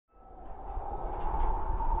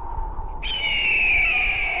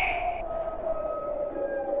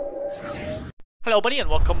Hello buddy, and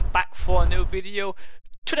welcome back for a new video.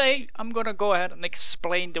 Today I'm gonna go ahead and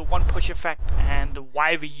explain the one push effect and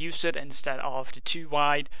why we use it instead of the two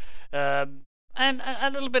wide, and a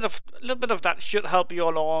little bit of that should help you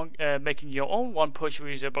along making your own one push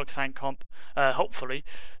reusable design comp, hopefully.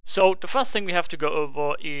 So the first thing we have to go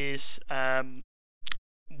over is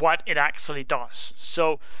what it actually does.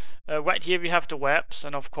 So right here we have the webs,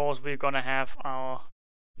 and of course we're gonna have our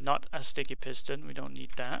not a sticky piston. We don't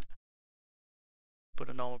need that. Put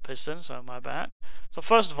a normal piston, so my bad. So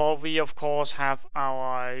first of all, we of course have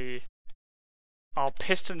our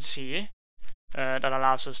pistons here that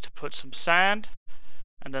allows us to put some sand,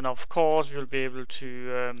 and then of course we'll be able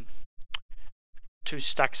to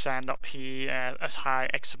stack sand up here as high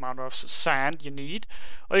X amount of sand you need,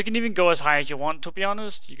 or you can even go as high as you want. To be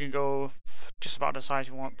honest, you can go just about as high as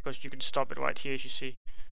you want, because you can stop it right here, as you see,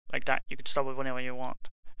 like that. You can stop it whenever you want.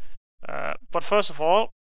 But first of all,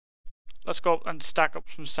 let's go and stack up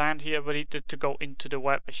some sand here ready to go into the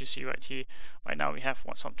web, as you see right here. Right now we have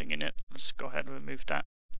something in it. Let's go ahead and remove that.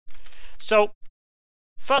 So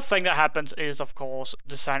first thing that happens is, of course,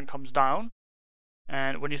 the sand comes down,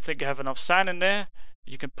 and when you think you have enough sand in there,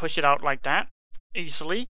 you can push it out like that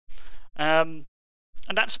easily, and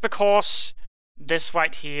that's because this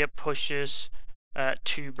right here pushes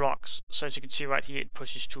 2 blocks. So as you can see right here, it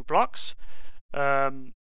pushes 2 blocks.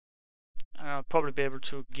 I'll probably be able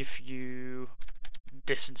to give you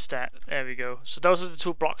this instead. There we go. So those are the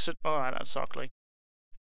 2 blocks that, alright, that's ugly.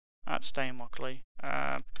 That's damn ugly.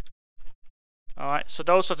 Alright, so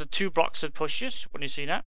those are the 2 blocks it pushes when you see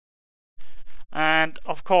that. And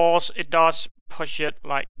of course it does push it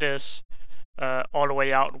like this all the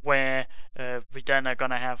way out, where we then are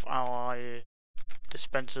gonna have our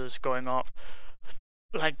dispensers going up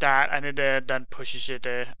like that, and it then pushes it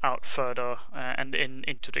out further and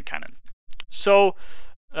into the cannon. So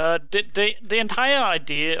the entire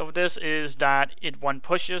idea of this is that it one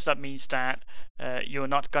pushes. That means that you're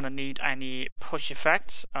not gonna need any push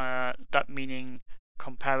effects. That meaning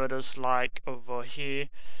comparators like over here,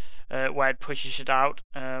 where it pushes it out.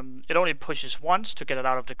 It only pushes once to get it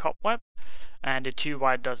out of the cobweb, and the 2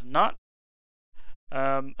 wide does not.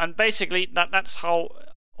 And basically that's how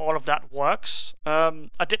all of that works.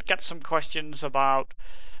 I did get some questions about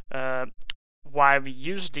why we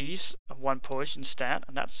use these one push instead,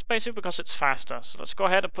 and that's basically because it's faster. So let's go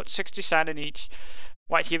ahead and put 60 sand in each.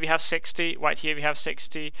 Right here we have 60, right here we have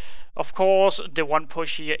 60. Of course the one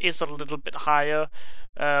push here is a little bit higher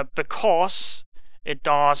because it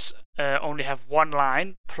does only have 1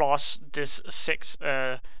 line plus this 6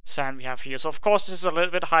 sand we have here. So of course this is a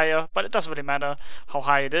little bit higher, but it doesn't really matter how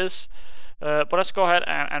high it is. But let's go ahead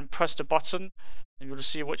and press the button, and you'll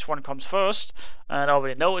see which one comes first. And I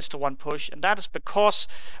already know it's the one push, and that is because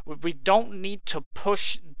we don't need to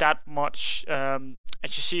push that much.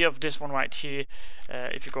 As you see of this one right here,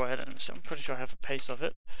 if you go ahead and, I'm pretty sure I have a paste of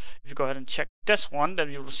it. If you go ahead and check this one,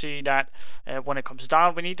 then you will see that when it comes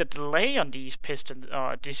down, we need a delay on these pistons,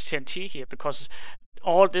 this TNT here, because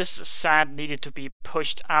all this sand needed to be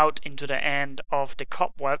pushed out into the end of the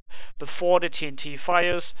cobweb before the TNT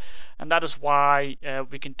fires, and that is why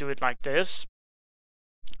we can do it like this.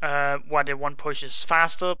 Why the one push is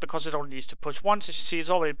faster, because it only needs to push once. As you see, it's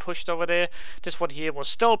already pushed over there. This one here was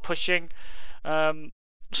still pushing.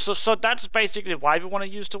 So that's basically why we want to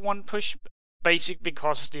use the one push,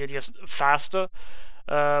 because the idea is faster,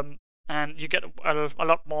 and you get a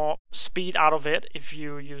lot more speed out of it if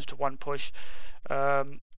you use the one push.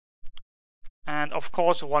 And of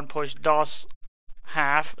course the one push does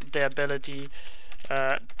have the ability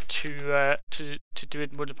to do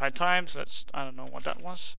it multiple times. Let's, I don't know what that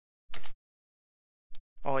was.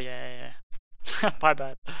 Oh yeah. My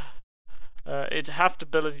bad. It have the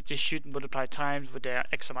ability to shoot multiple times with the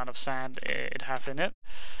X amount of sand it have in it.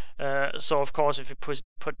 So of course if you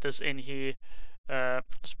put this in here,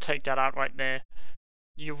 let's take that out right there,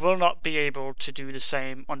 you will not be able to do the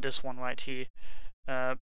same on this one right here.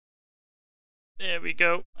 There we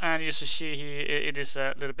go, and you see here it is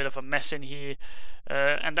a little bit of a mess in here,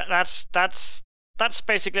 and that's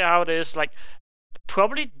basically how it is. Like,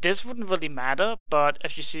 probably this wouldn't really matter, but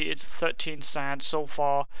as you see, it's 13 sand so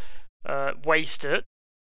far wasted,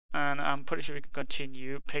 and I'm pretty sure we can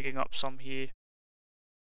continue picking up some here.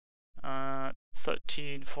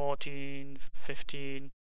 13, 14, 15,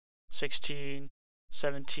 16,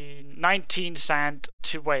 17, 19 sand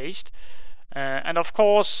to waste, and of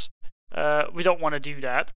course we don't want to do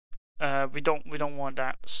that. We don't want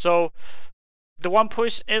that. So the one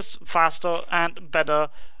push is faster and better,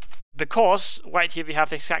 because right here we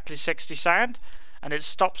have exactly 60 sand, and it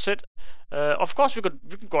stops it. Of course, we can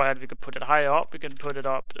go ahead. We could put it higher up. We can put it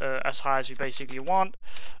up as high as we basically want.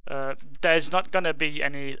 There's not gonna be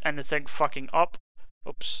anything fucking up.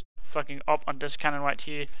 Oops, fucking up on this cannon right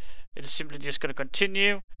here. It is simply just gonna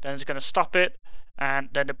continue. Then it's gonna stop it, and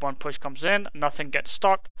then the one push comes in. Nothing gets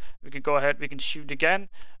stuck. We can go ahead. We can shoot again.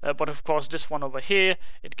 But of course, this one over here,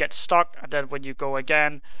 it gets stuck, and then when you go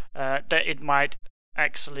again, that it might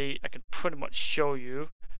actually. I can pretty much show you.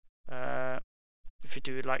 If you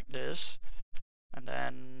do it like this and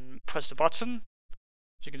then press the button,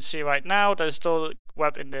 as you can see right now, there's still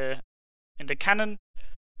web in the cannon,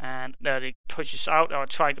 and then it pushes out or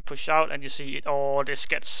trying to push out, and you see it all this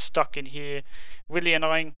gets stuck in here. Really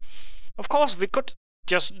annoying. Of course, we could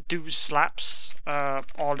just do slaps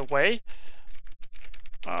all the way.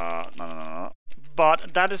 No.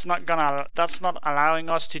 But that is not gonna. That's not allowing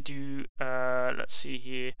us to do. Let's see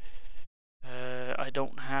here. I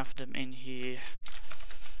don't have them in here.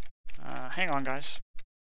 Hang on, guys.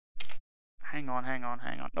 Hang on.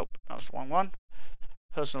 Nope, that was the wrong one.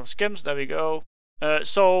 Personal skims, there we go.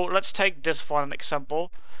 So let's take this for an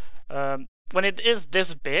example. When it is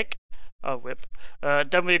this big,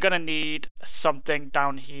 then we're gonna need something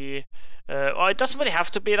down here. Or it doesn't really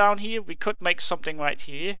have to be down here. We could make something right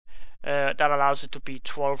here that allows it to be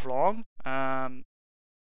 12 long.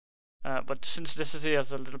 But since this is here a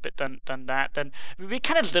little bit than that, then we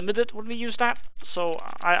kind of limited when we use that. So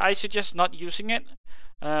I suggest not using it,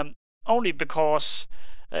 only because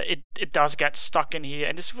it does get stuck in here,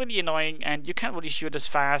 and it's really annoying, and you can't really shoot as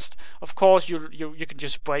fast. Of course, you can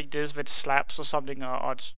just break this with slaps or something,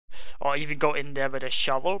 or even go in there with a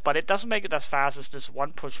shovel, but it doesn't make it as fast as this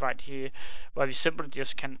one push right here, where we simply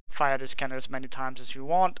just can fire this cannon as many times as we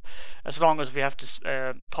want. As long as we have this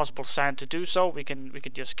possible sand to do so, we can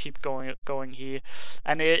just keep going here,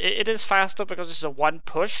 and it is faster because it's a one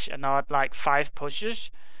push and not like 5 pushes.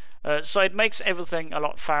 So it makes everything a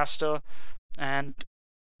lot faster, and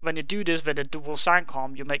when you do this with a dual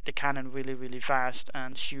SANCOM, you make the cannon really fast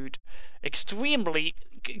and shoot extremely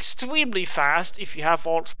fast if you have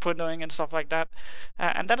vault printing and stuff like that.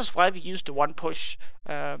 And that is why we use the one push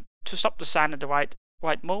to stop the sand at the right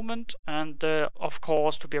moment, and of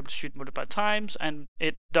course to be able to shoot multiple times. And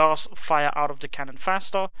it does fire out of the cannon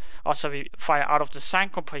faster, or sorry, fire out of the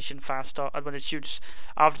sand compression faster. And when it shoots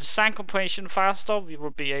out of the sand compression faster, we will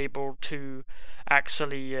be able to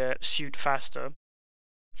actually shoot faster.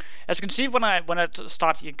 As you can see, when I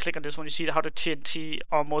start here and click on this one, you see how the TNT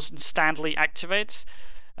almost instantly activates,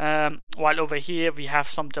 while over here we have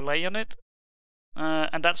some delay on it.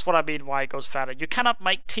 And that's what I mean why it goes faster. You cannot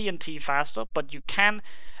make TNT faster, but you can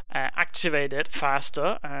activate it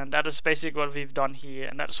faster, and that is basically what we've done here.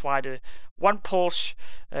 And that's why the one pulse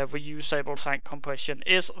reusable sand compression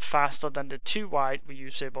is faster than the 2 wide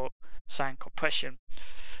reusable sand compression.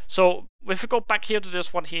 So if we go back here to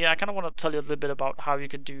this one here, I kind of want to tell you a little bit about how you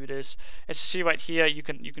can do this. As you see right here, you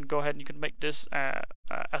can go ahead and you can make this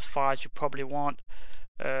as far as you probably want,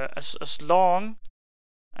 as long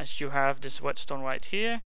as you have this whetstone right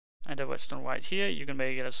here and the whetstone right here. You can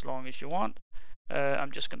make it as long as you want.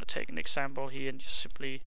 I'm just going to take an example here and just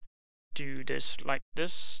simply do this like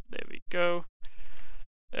this. There we go,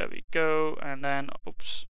 and then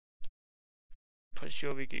oops, pretty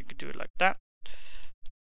sure we can do it like that.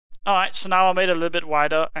 Alright, so now I made it a little bit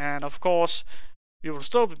wider, and of course we will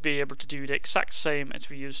still be able to do the exact same as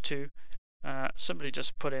we used to. Simply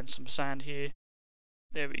just put in some sand here.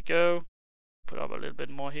 There we go. Put up a little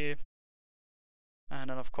bit more here,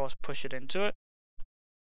 and then of course push it into it.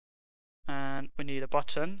 And we need a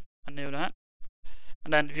button, I knew that.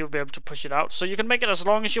 And then you'll be able to push it out. So you can make it as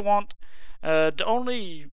long as you want. The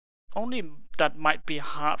only that might be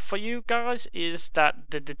hard for you guys is that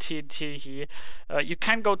the TNT here. You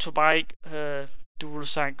can go to buy dual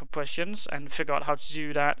sand compressions and figure out how to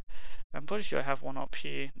do that. I'm pretty sure I have one up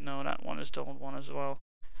here. No, that one is the old one as well.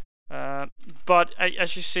 But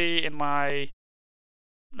as you see in my,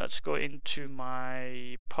 let's go into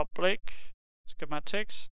my public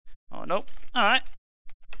schematics. Oh no, alright.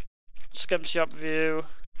 Skim shop view.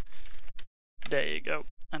 There you go.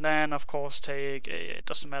 And then of course take it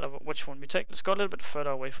doesn't matter which one we take. Let's go a little bit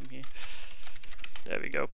further away from here. There we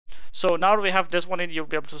go. So now that we have this one in, you'll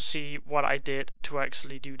be able to see what I did to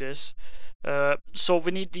actually do this. So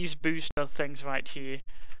we need these booster things right here.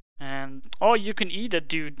 And or you can either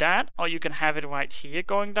do that, or you can have it right here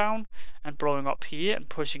going down and blowing up here and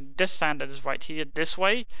pushing this sand that is right here this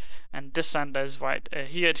way, and this sand that is right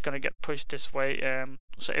here, it's gonna get pushed this way.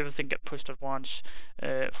 So everything get pushed at once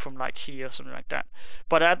from like here or something like that.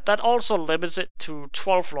 But that also limits it to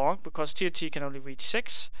 12 long, because TNT can only reach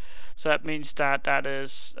 6. So that means that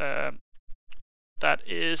is that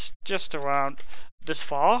is just around this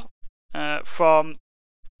far from,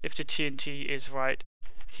 if the TNT is right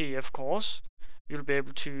here, of course, you'll be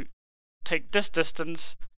able to take this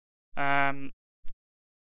distance. There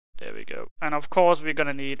we go. And of course, we're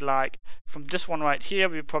gonna need, like, from this one right here,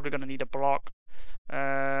 we're probably gonna need a block.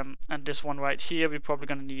 And this one right here, we're probably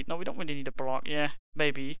gonna need, no, we don't really need a block. Yeah,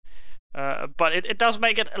 maybe. But it does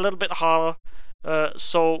make it a little bit harder.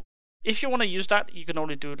 So if you want to use that, you can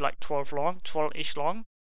only do it like 12-ish long.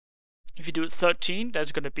 If you do it 13,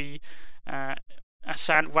 there's going to be a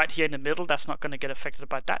sand right here in the middle that's not going to get affected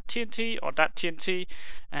by that TNT or that TNT,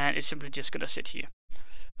 and it's simply just going to sit here.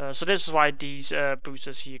 So this is why these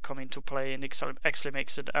boosters here come into play, and it actually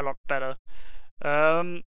makes it a lot better.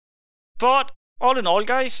 But all in all,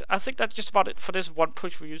 guys, I think that's just about it for this one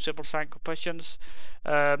push reusable sand compressions.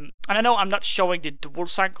 And I know I'm not showing the dual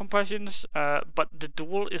sand compressions, but the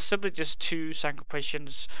dual is simply just 2 sand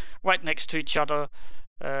compressions right next to each other.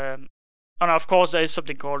 And of course, there is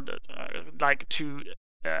something called like two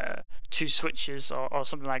switches or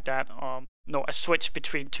something like that. No, a switch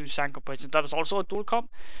between 2 sand compressions. That is also a dual comp.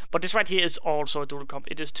 But this right here is also a dual comp.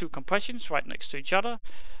 It is 2 compressions right next to each other.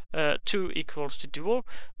 2 equals to dual,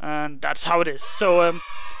 and that's how it is. So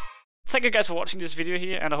thank you guys for watching this video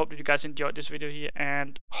here, and I hope that you guys enjoyed this video here,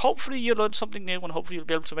 and hopefully you learned something new, and hopefully you'll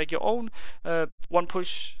be able to make your own one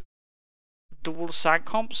push dual sand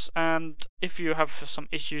comps. And if you have some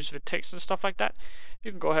issues with text and stuff like that,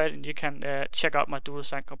 you can go ahead and you can check out my dual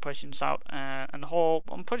sand compressions out, and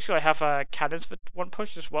I'm pretty sure I have a cadence with one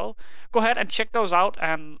push as well. Go ahead and check those out,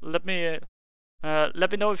 and let me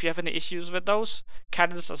know if you have any issues with those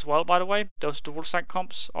cadence as well, by the way, those dual sand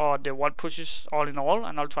comps or the one pushes all in all,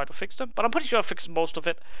 and I'll try to fix them, but I'm pretty sure I fixed most of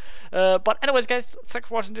it. But anyways, guys, thanks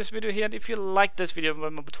for watching this video here, and if you like this video,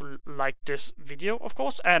 remember to like this video, of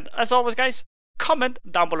course, and as always, guys, comment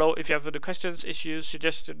down below if you have any questions, issues,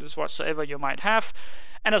 suggestions, whatsoever you might have.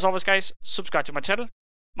 And as always, guys, subscribe to my channel.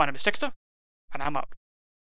 My name is Dexter, and I'm out.